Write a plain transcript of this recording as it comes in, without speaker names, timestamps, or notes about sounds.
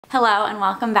Hello and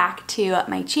welcome back to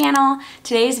my channel.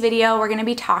 Today's video we're going to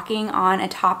be talking on a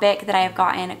topic that I have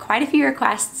gotten quite a few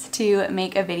requests to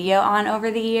make a video on over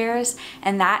the years,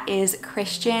 and that is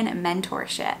Christian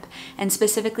mentorship, and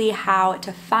specifically how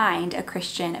to find a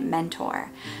Christian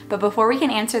mentor. But before we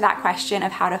can answer that question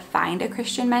of how to find a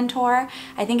Christian mentor,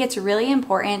 I think it's really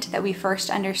important that we first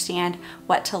understand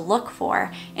what to look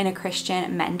for in a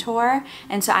Christian mentor.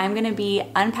 And so I'm going to be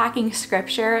unpacking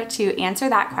scripture to answer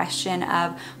that question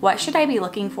of what should I be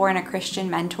looking for in a Christian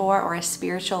mentor or a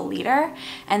spiritual leader?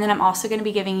 And then I'm also going to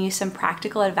be giving you some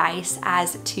practical advice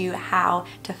as to how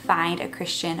to find a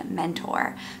Christian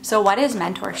mentor. So what is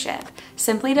mentorship?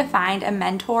 Simply defined, a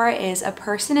mentor is a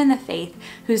person in the faith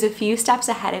who's a few steps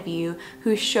ahead of you,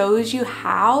 who shows you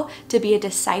how to be a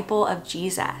disciple of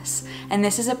Jesus. And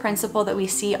this is a principle that we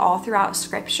see all throughout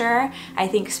scripture. I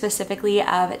think specifically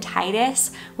of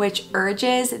Titus, which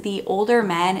urges the older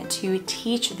men to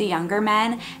teach the younger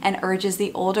men and urges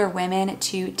the older women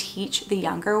to teach the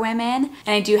younger women.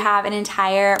 And I do have an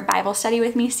entire Bible study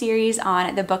with me series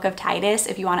on the book of Titus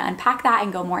if you want to unpack that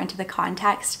and go more into the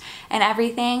context and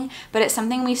everything. But it's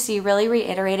something we see really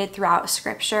reiterated throughout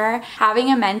scripture.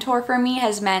 Having a mentor for me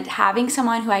has meant having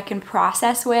someone who I can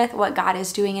process with what God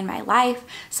is doing in my life,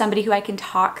 somebody who I can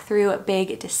talk through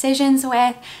big decisions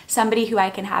with, somebody who I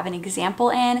can have an example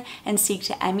in and seek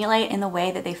to emulate in the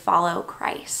way that they follow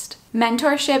Christ.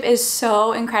 Mentorship is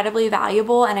so incredibly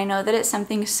valuable, and I know that it's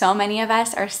something so many of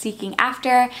us are seeking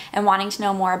after and wanting to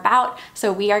know more about,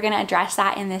 so we are going to address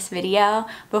that in this video.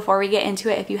 Before we get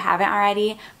into it, if you haven't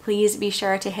already, please be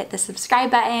sure to hit the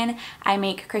subscribe button. I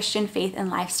make Christian faith and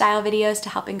lifestyle videos to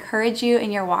help encourage you in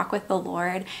your walk with the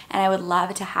Lord, and I would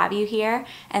love to have you here.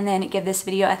 And then give this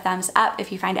video a thumbs up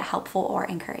if you find it helpful or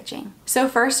encouraging. So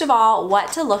first of all,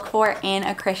 what to look for in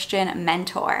a Christian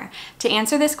mentor. To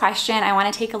answer this question, I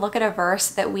want to take a look at a verse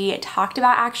that we talked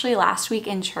about actually last week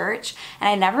in church, and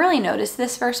I never really noticed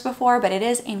this verse before, but it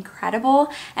is incredible,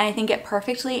 and I think it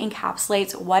perfectly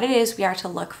encapsulates what it is we are to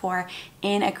look for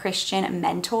in a Christian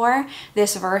mentor.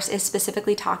 This verse is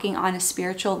specifically talking on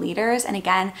spiritual leaders, and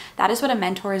again, that is what a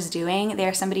mentor is doing. They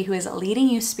are somebody who is leading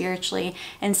you spiritually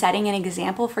and setting an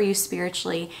example for you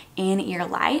spiritually in your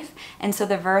life. And so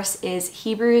the verse is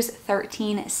Hebrews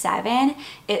 13:7.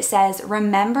 It says,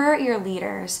 "Remember your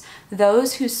leaders,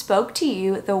 those who spoke to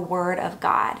you the word of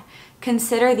God.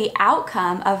 Consider the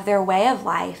outcome of their way of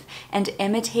life and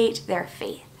imitate their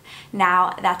faith."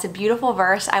 Now, that's a beautiful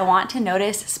verse. I want to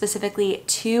notice specifically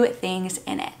two things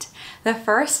in it. The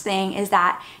first thing is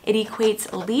that it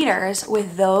equates leaders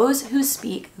with those who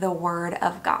speak the word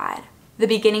of God. The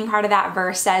beginning part of that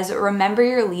verse says, "Remember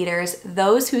your leaders,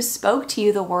 those who spoke to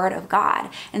you the word of God."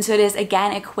 And so it is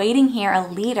again equating here a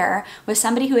leader with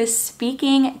somebody who is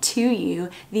speaking to you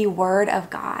the word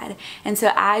of God. And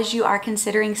so as you are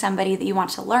considering somebody that you want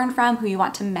to learn from, who you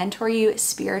want to mentor you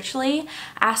spiritually,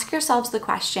 ask yourselves the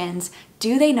questions: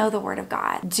 do they know the word of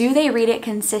God? Do they read it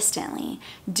consistently?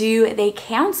 Do they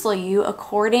counsel you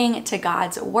according to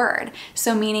God's word?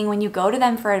 So meaning when you go to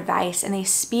them for advice and they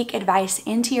speak advice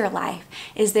into your life,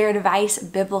 is their advice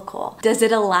biblical? Does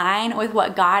it align with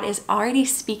what God is already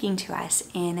speaking to us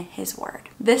in his word?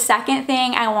 The second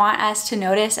thing I want us to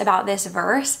notice about this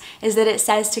verse is that it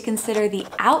says to consider the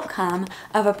outcome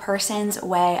of a person's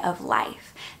way of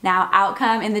life. Now,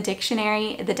 outcome in the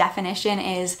dictionary, the definition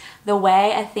is the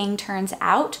way a thing turns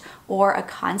out or a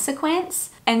consequence.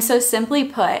 And so simply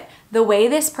put, the way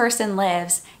this person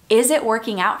lives, is it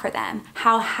working out for them?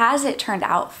 How has it turned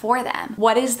out for them?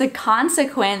 What is the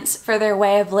consequence for their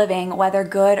way of living, whether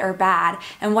good or bad?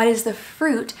 And what is the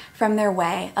fruit from their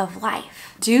way of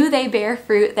life? Do they bear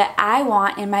fruit that I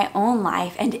want in my own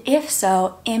life? And if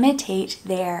so, imitate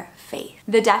their faith.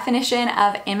 The definition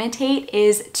of imitate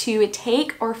is to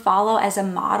take or follow as a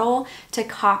model, to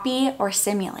copy or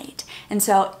simulate. And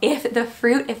so if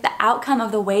the outcome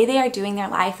of the way they are doing their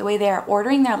life, the way they are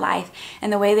ordering their life,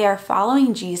 and the way they are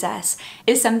following Jesus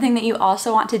is something that you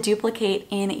also want to duplicate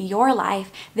in your life,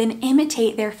 then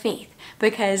imitate their faith,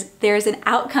 because there's an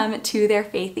outcome to their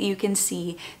faith that you can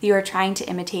see that you are trying to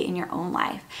imitate in your own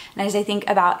life. And as I think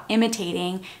about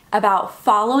imitating, about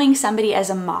following somebody as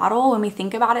a model, when we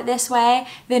think about it this way,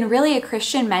 then really a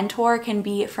Christian mentor can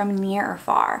be from near or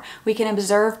far. We can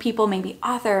observe people, maybe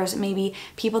authors, maybe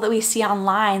people that we see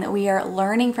online, that we are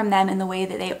learning from them in the way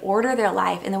that they order their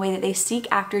life, in the way that they seek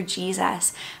after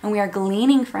Jesus, and we are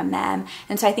gleaning from them.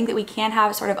 And so I think that we can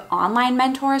have sort of online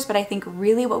mentors, but I think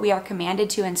really what we are commanded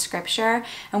to in scripture scripture,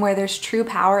 and where there's true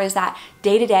power is that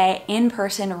day-to-day,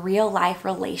 in-person, real-life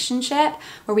relationship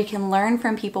where we can learn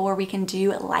from people, where we can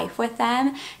do life with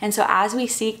them. And so as we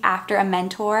seek after a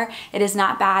mentor, it is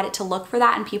not bad to look for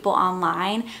that in people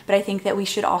online, but I think that we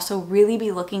should also really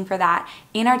be looking for that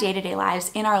in our day-to-day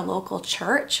lives, in our local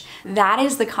church. That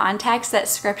is the context that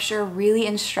scripture really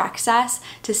instructs us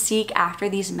to seek after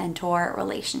these mentor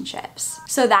relationships.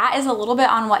 So that is a little bit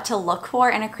on what to look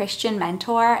for in a Christian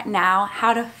mentor. Now,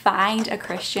 how to find a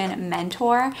Christian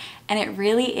mentor. And it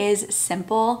really is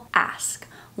simple. Ask.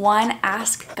 One,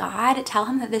 ask God. Tell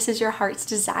him that this is your heart's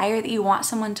desire, that you want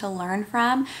someone to learn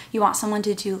from, you want someone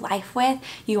to do life with,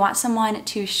 you want someone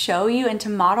to show you and to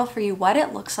model for you what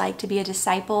it looks like to be a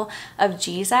disciple of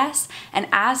Jesus. And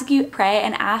as you pray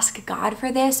and ask God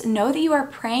for this, know that you are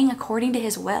praying according to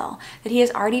his will, that he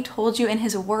has already told you in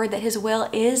his word that his will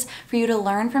is for you to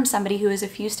learn from somebody who is a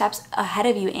few steps ahead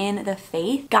of you in the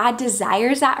faith. God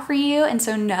desires that for you, and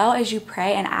so know as you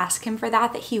pray and ask him for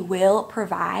that, that he will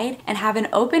provide, and have an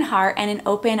open heart and an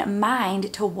open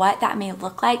mind to what that may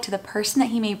look like, to the person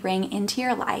that he may bring into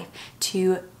your life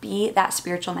to be that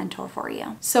spiritual mentor for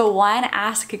you. So one,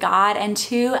 ask God, and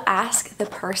two, ask the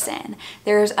person.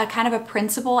 There's a kind of a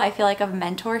principle, I feel like, of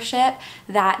mentorship,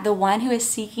 that the one who is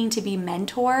seeking to be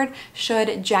mentored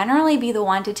should generally be the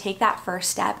one to take that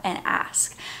first step and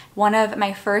ask. One of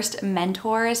my first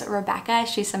mentors, Rebecca,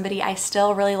 she's somebody I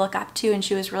still really look up to, and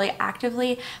she was really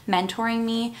actively mentoring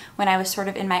me when I was sort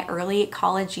of in my early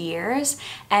college years.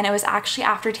 And it was actually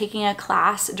after taking a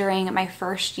class during my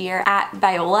first year at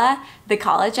Biola, the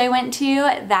college I went to,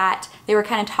 that they were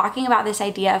kind of talking about this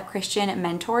idea of Christian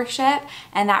mentorship,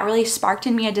 and that really sparked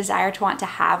in me a desire to want to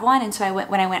have one. And so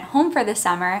when I went home for the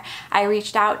summer, I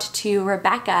reached out to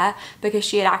Rebecca because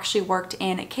she had actually worked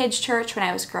in a kids church when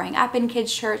I was growing up in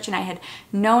kids church, and I had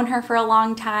known her for a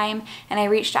long time, and I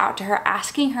reached out to her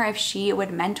asking her if she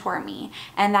would mentor me.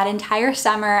 And that entire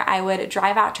summer I would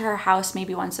drive out to her house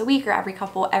maybe once a week or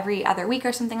every other week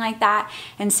or something like that,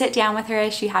 and sit down with her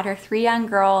as she had her 3 young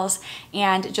girls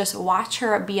and just watch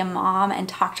her be a mom and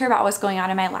talk to her about what's going on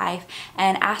in my life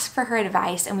and ask for her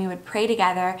advice. And we would pray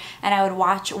together, and I would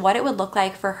watch what it would look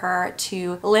like for her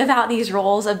to live out these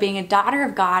roles of being a daughter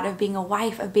of God, of being a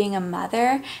wife, of being a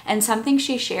mother. And something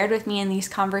she shared with me in these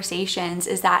conversations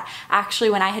is that actually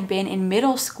when I had been in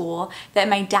middle school, that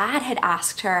my dad had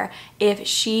asked her if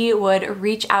she would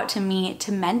reach out to me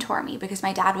to mentor me, because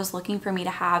my dad was looking for me to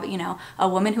have, you know, a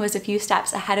woman who was a few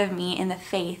steps ahead of me in the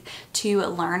faith to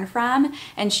learn from.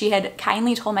 And she had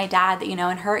kindly told my dad that, you know,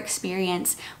 in her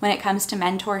experience when it comes to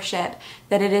mentorship,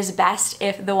 that it is best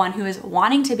if the one who is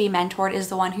wanting to be mentored is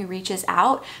the one who reaches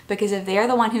out, because if they're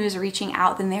the one who is reaching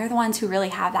out, then they're the ones who really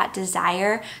have that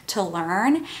desire to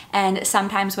learn. And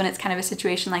sometimes when it's kind of a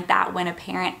situation like that, when a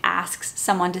parent asks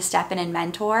someone to step in and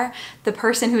mentor, the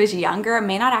person who is younger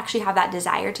may not actually have that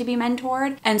desire to be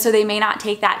mentored, and so they may not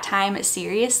take that time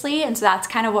seriously. And so that's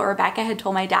kind of what Rebecca had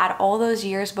told my dad all those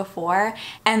years before.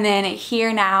 And then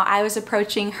here now I was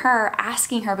approaching her,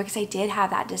 asking her, because I did have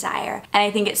that desire. And I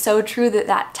think it's so true that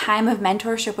that time of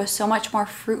mentorship was so much more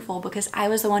fruitful because I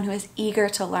was the one who was eager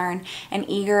to learn and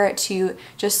eager to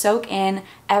just soak in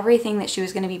everything that she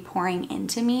was going to be pouring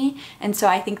into me. And so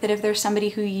I think that if there's somebody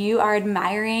who you are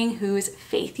admiring, whose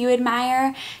faith you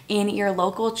admire in your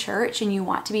local church, and you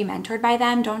want to be mentored by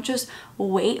them, don't just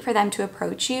wait for them to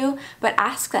approach you, but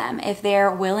ask them if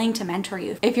they're willing to mentor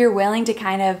you. If you're willing to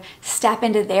kind of step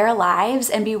into their lives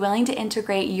and be willing to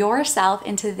integrate yourself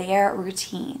into their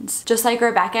routines. Just like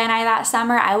Rebecca and I that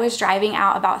summer, I was driving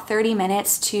out about 30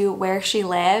 minutes to where she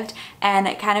lived and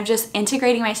kind of just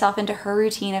integrating myself into her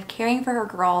routine of caring for her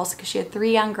girls, because she had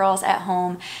 3 young girls at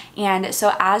home. And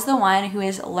so as the one who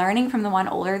is learning from the one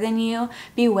older than you,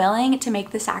 be willing to make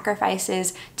the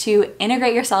sacrifices to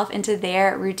integrate yourself into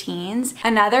their routines.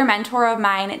 Another mentor of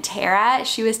mine, Tara,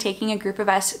 she was taking a group of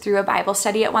us through a Bible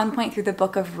study at one point through the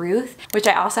book of Ruth, which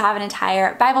I also have an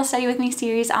entire Bible study with me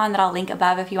series on that I'll link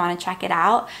above if you want to check it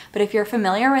out. But if you're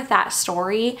familiar with that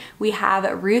story, we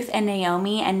have Ruth and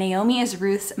Naomi is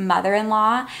Ruth's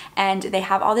mother-in-law, and they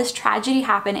have all this tragedy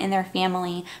happen in their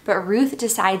family, but Ruth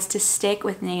decides to stick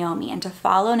with Naomi and to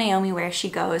follow Naomi where she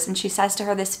goes. And she says to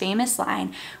her this famous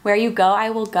line, "Where you go, I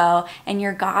will go, and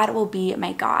your God will be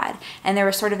my God." And there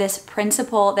was sort of this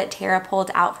principle that Tara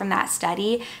pulled out from that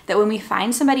study, that when we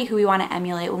find somebody who we want to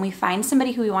emulate, when we find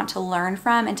somebody who we want to learn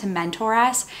from and to mentor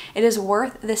us, it is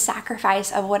worth the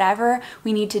sacrifice of whatever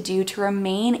we need to do to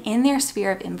remain in their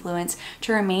sphere of influence,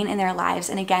 to remain in their lives,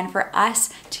 and again, for us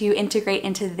to integrate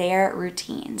into their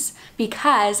routines,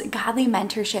 because godly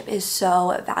mentorship is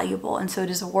so valuable. And so it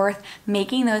is worth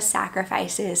making those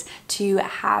sacrifices to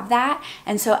have that.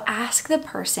 And so ask the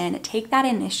person, take that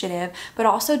initiative, but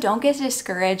also don't get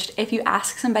discouraged if you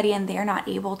ask somebody and they're not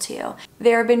able to.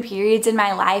 There have been periods in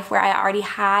my life where I already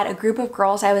had a group of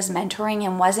girls I was mentoring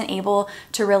and wasn't able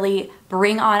to really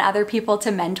bring on other people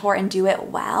to mentor and do it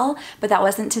well. But that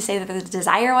wasn't to say that the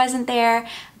desire wasn't there,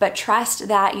 but trust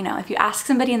that, you know, if you ask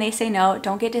somebody and they say no,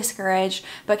 don't get discouraged,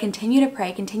 but continue to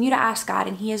pray, continue to ask God,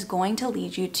 and He is going to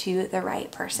lead you to the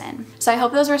right person. So I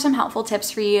hope those were some helpful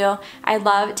tips for you. I'd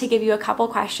love to give you a couple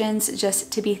questions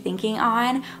just to be thinking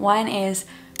on. One is,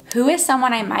 who is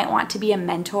someone I might want to be a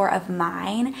mentor of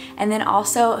mine? And then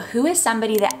also, who is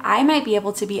somebody that I might be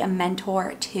able to be a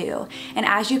mentor to? And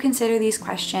as you consider these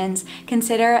questions,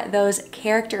 consider those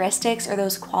characteristics or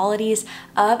those qualities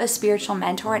of a spiritual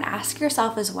mentor and ask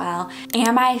yourself as well,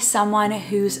 am I someone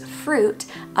whose fruit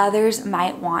others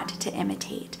might want to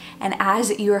imitate? And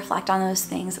as you reflect on those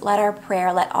things, let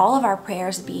all of our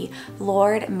prayers be,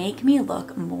 Lord, make me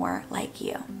look more like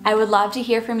you. I would love to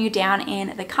hear from you down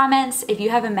in the comments. If you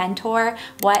have a mentor,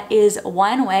 what is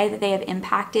one way that they have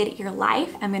impacted your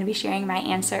life? I'm going to be sharing my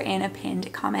answer in a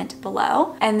pinned comment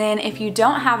below. And then if you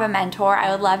don't have a mentor,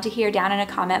 I would love to hear down in a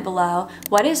comment below,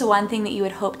 what is one thing that you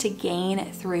would hope to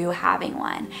gain through having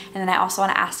one? And then I also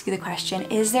want to ask you the question,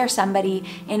 is there somebody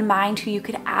in mind who you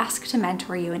could ask to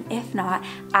mentor you? And if not,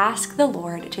 ask the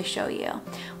Lord to show you.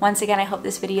 Once again, I hope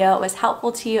this video was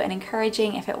helpful to you and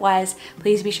encouraging. If it was,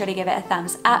 please be sure to give it a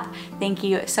thumbs up. Thank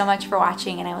you so much for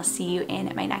watching, and I will see you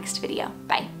in my next video.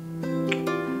 Bye.